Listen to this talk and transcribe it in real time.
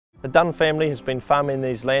The Dunn family has been farming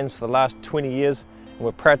these lands for the last 20 years and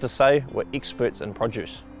we're proud to say we're experts in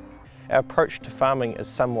produce. Our approach to farming is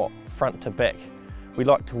somewhat front to back. We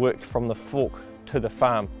like to work from the fork to the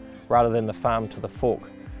farm rather than the farm to the fork.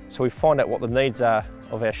 So we find out what the needs are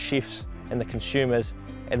of our chefs and the consumers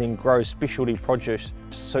and then grow specialty produce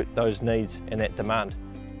to suit those needs and that demand.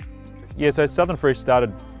 Yeah, so Southern Fresh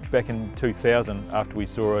started back in 2000 after we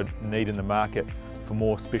saw a need in the market for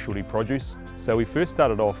more specialty produce. So we first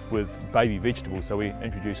started off with baby vegetables, so we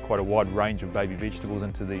introduced quite a wide range of baby vegetables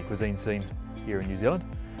into the cuisine scene here in New Zealand,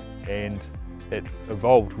 and it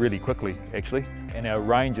evolved really quickly actually, and our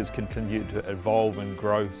range has continued to evolve and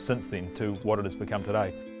grow since then to what it has become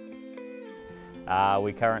today.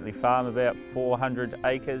 We currently farm about 400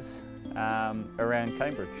 acres around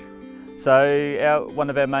Cambridge. So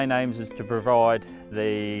one of our main aims is to provide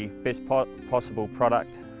the best possible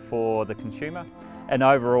product for the consumer, and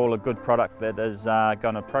overall a good product that is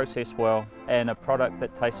going to process well and a product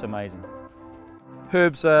that tastes amazing.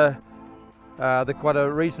 Herbs are they're quite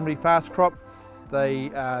a reasonably fast crop. They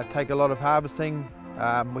take a lot of harvesting.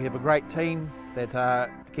 We have a great team that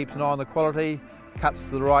keeps an eye on the quality, cuts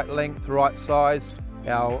to the right length, the right size.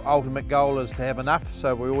 Our ultimate goal is to have enough,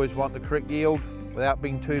 so we always want the correct yield without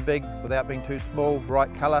being too big, without being too small,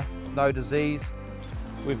 right colour, no disease.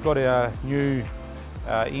 We've got our new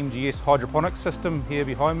MGS hydroponic system here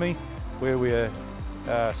behind me, where we're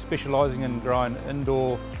specialising in growing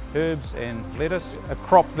indoor herbs and lettuce. A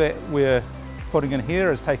crop that we're putting in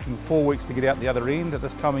here is taking 4 weeks to get out the other end at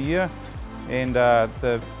this time of year, and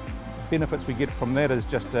the benefits we get from that is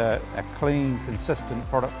just a clean, consistent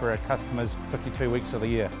product for our customers 52 weeks of the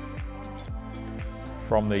year.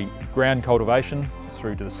 From the ground cultivation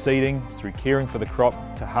through to the seeding, through caring for the crop,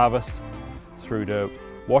 to harvest, through to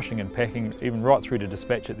washing and packing, even right through to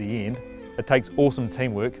dispatch at the end, it takes awesome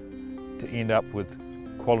teamwork to end up with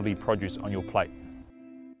quality produce on your plate.